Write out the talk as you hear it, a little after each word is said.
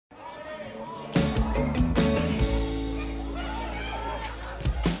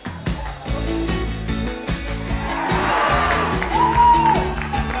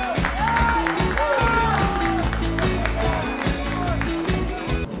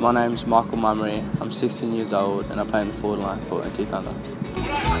My name's Michael Mummery. I'm 16 years old and I play in the forward line for NT Thunder.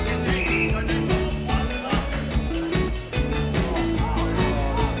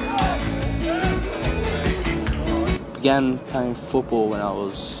 Began playing football when I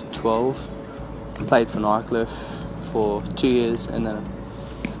was 12. Played for Nycliffe for 2 years and then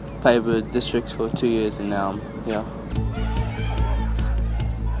played with districts for 2 years and now I'm here.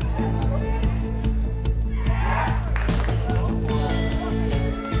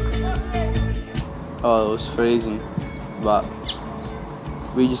 Oh, it was freezing, but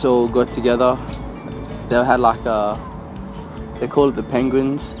we just all got together. They had like they call it the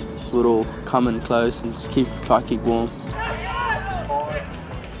penguins. We'd all come in close and just try to keep warm.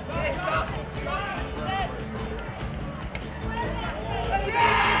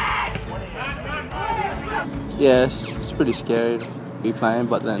 Yeah, it's pretty scary to be playing,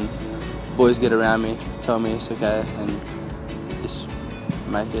 but then boys get around me, tell me it's okay, and just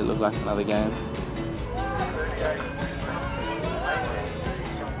make it look like another game.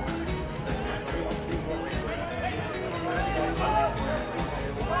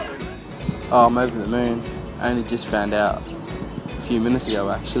 Oh, I'm over the moon. I only just found out a few minutes ago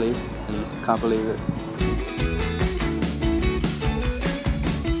actually, and can't believe it.